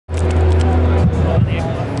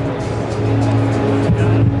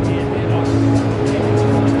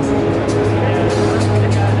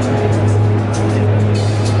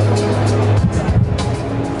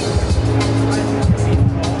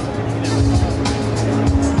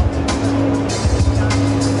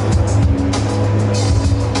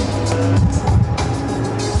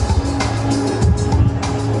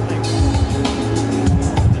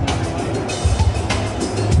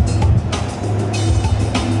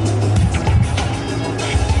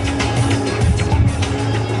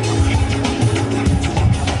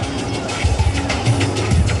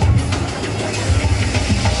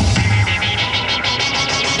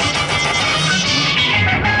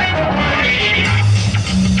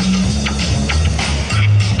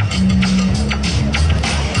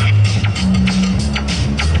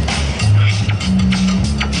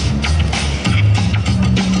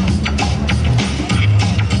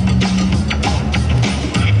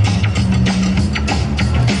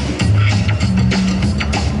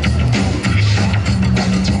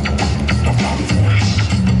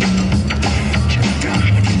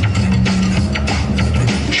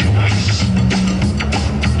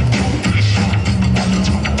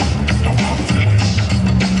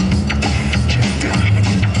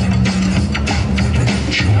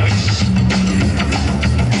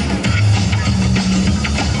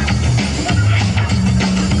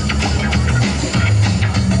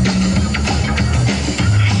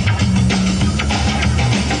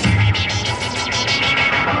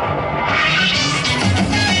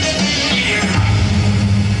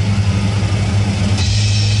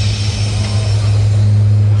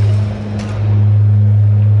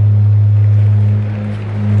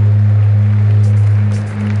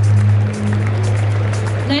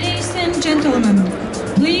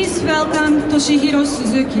Toshiro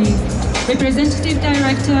Suzuki, Representative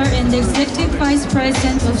Director and Executive Vice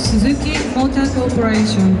President of Suzuki Motor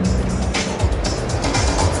Corporation.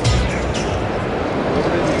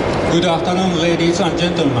 Good afternoon, ladies and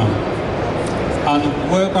gentlemen, and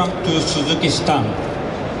welcome to Suzuki stand.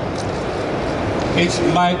 It's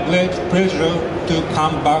my great pleasure to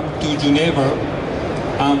come back to Geneva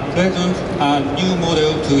and present a new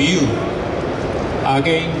model to you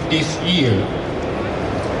again this year.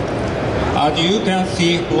 As you can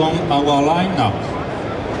see from our lineup,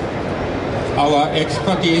 our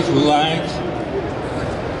expertise lies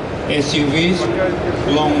SUVs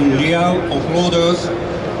from rear off-roaders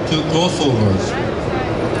to crossovers.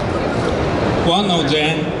 One of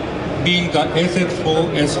them being the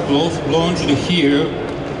SX4 S-Cross launched here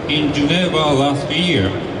in Geneva last year.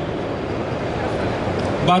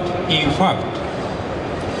 But in fact,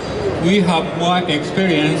 we have more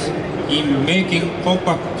experience in making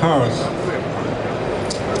compact cars,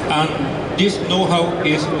 and this know-how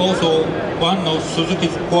is also one of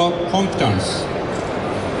Suzuki's core competence.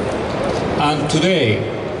 And today,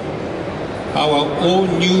 our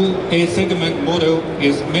all-new A-segment model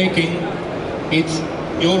is making its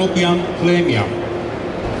European premiere.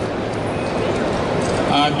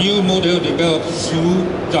 A new model developed through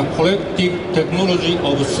the collective technology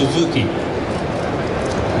of Suzuki,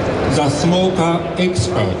 the small car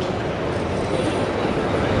expert.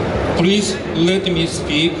 Please let me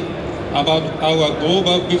speak about our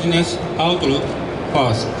global business outlook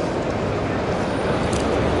first.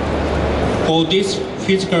 For this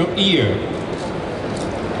fiscal year,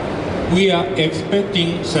 we are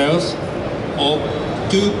expecting sales of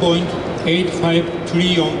 2.85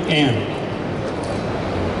 trillion yen,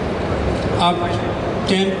 up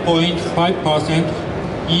 10.5%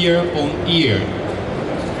 year-on-year,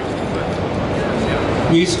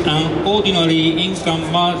 with an ordinary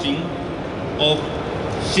income margin of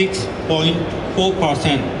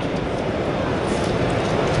 6.4%,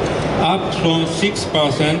 up from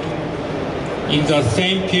 6% in the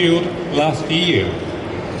same period last year.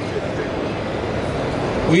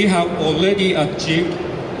 We have already achieved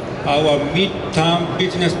our mid-term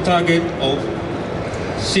business target of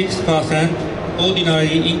 6%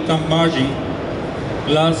 ordinary income margin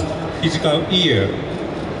last fiscal year.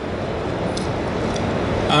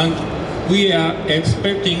 And we are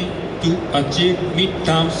expecting to achieve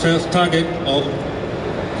mid-term sales target of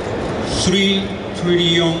 3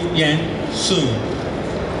 trillion yen soon.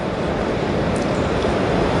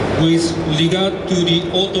 With regard to the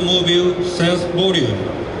automobile sales volume,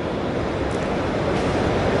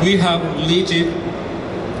 we have reached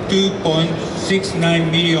 2.69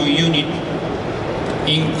 million units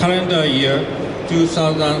in calendar year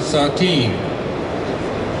 2013,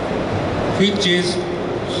 which is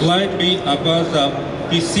slightly above the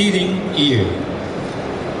preceding year.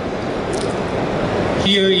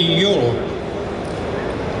 Here in Europe,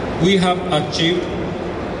 we have achieved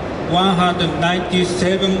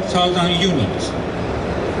 197,000 units.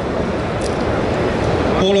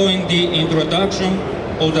 Following the introduction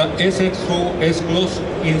of the SX4 S-Cross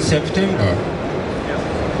in September,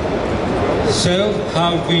 sales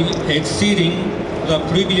have been exceeding the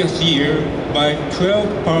previous year by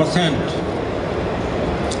 12%,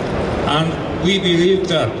 and we believe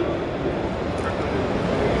that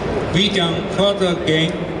we can further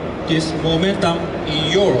gain this momentum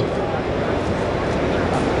in Europe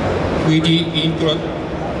with the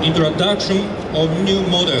introduction of new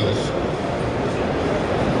models.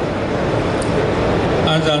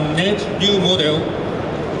 And the next new model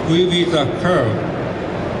will be the car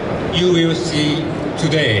you will see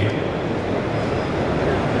today.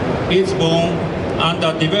 It's born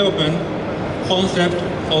under development concept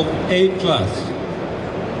of A-Class,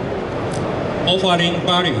 offering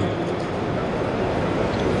value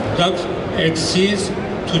that exceeds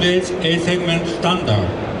today's A-segment standard.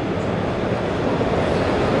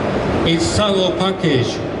 Its cargo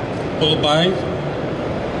package provides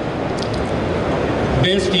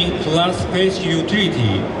best-in-class space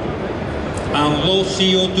utility and low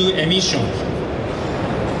CO2 emissions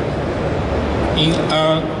in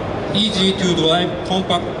an easy-to-drive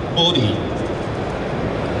compact body.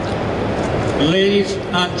 Ladies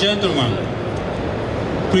and gentlemen,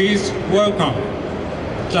 please welcome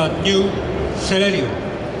the new Celerio.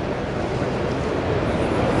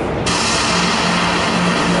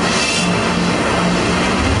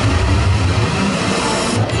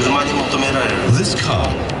 車に求められる This car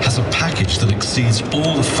has a package that exceeds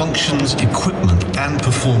all the functions, equipment, and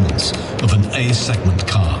performance of an A-segment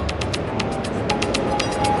car.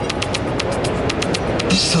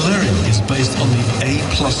 Celerio is based on the A+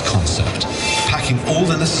 concept, packing all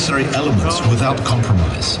the necessary elements without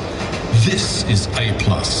compromise. This is A+.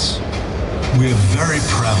 We're very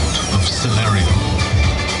proud of Celerio.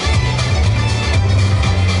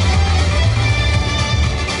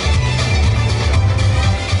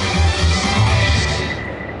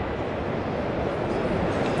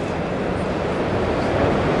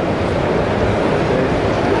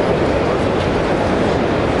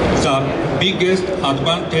 Biggest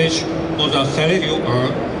advantage of the Celerio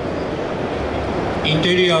are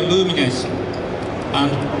interior luminance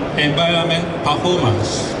and environment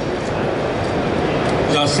performance.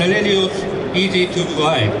 The Celerio's easy to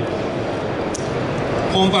drive,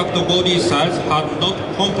 compact body size has not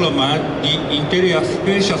compromised the interior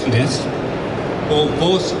spaciousness of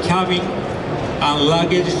both cabin and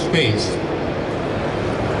luggage space.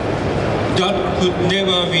 That could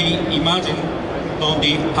never be imagined on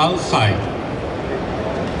the outside.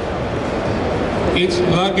 Its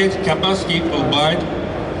luggage capacity provides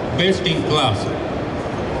best in class,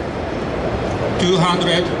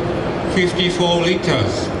 254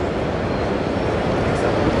 liters.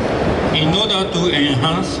 In order to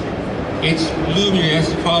enhance its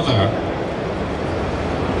luminance further,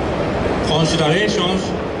 considerations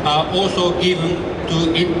are also given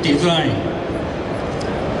to its design,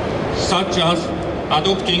 such as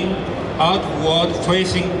adopting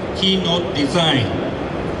outward-facing keynote design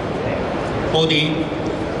for the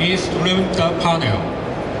instrumental panel.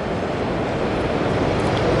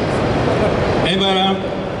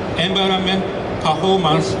 Environment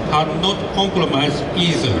performance has not compromised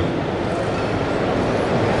either.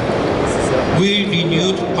 We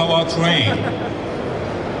renewed powertrain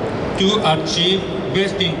to achieve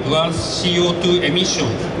best-in-class CO2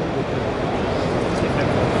 emissions.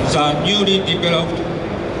 The newly developed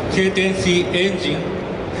K10C engine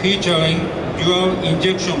featuring dual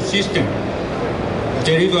injection system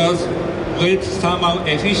delivers great thermal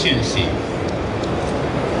efficiency,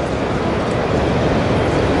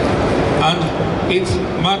 and it's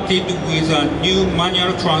matched with a new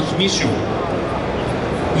manual transmission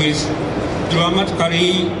with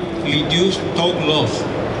dramatically reduced torque loss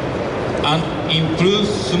and improved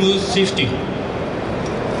smooth shifting.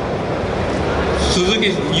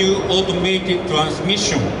 Suzuki's new automated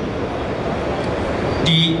transmission,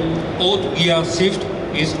 the odd gear shift,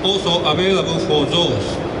 is also available for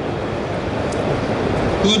those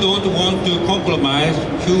who don't want to compromise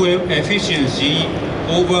fuel efficiency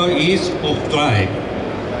over ease of drive.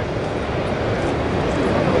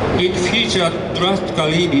 It features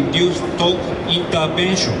drastically reduced torque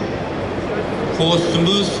intervention for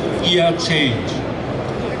smooth gear change,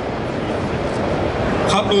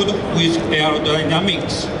 coupled with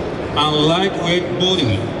aerodynamics and lightweight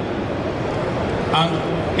body and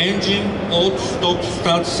engine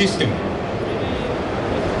auto-stop-start system.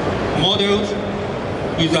 Models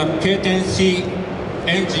with a K10C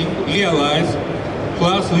engine realize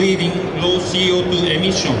class-leading low CO2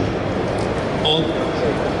 emission of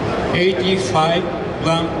 85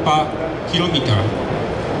 grams per kilometer.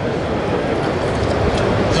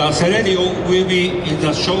 The Celerio will be in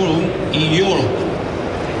the showroom in Europe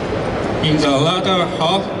in the latter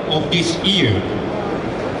half of this year.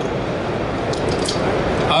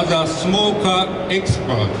 As a small car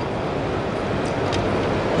expert,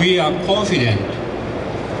 we are confident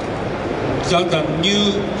that the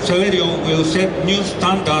new Celerio will set new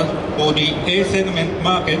standards for the A-segment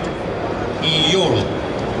market in Europe.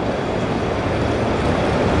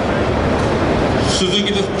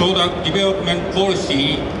 Suzuki's product development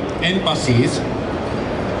policy emphasizes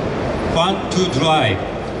fun to drive,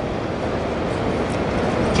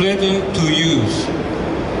 pleasant to use,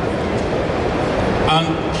 and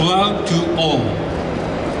proud to own,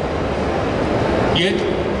 yet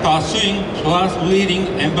pursuing class-leading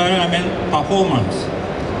environment performance.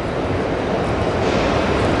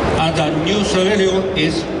 And the new Celerio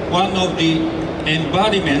is one of the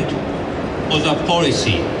embodiment of the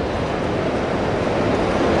policy.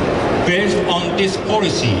 Based on this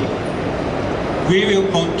policy, we will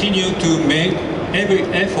continue to make every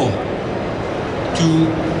effort to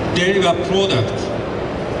deliver products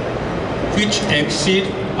which exceed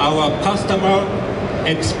our customer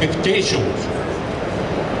expectations.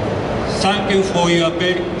 Thank you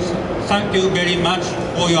very much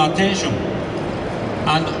for your attention,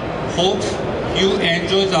 and hope you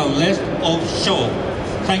enjoy the rest of the show.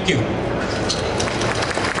 Thank you.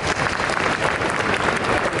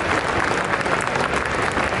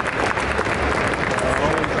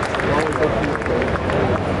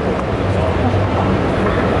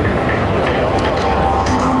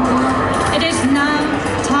 It is now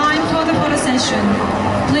time for the photo session.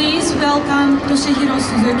 welcome Toshihiro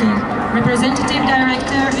Suzuki, Representative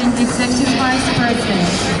Director and Executive Vice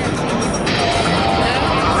President.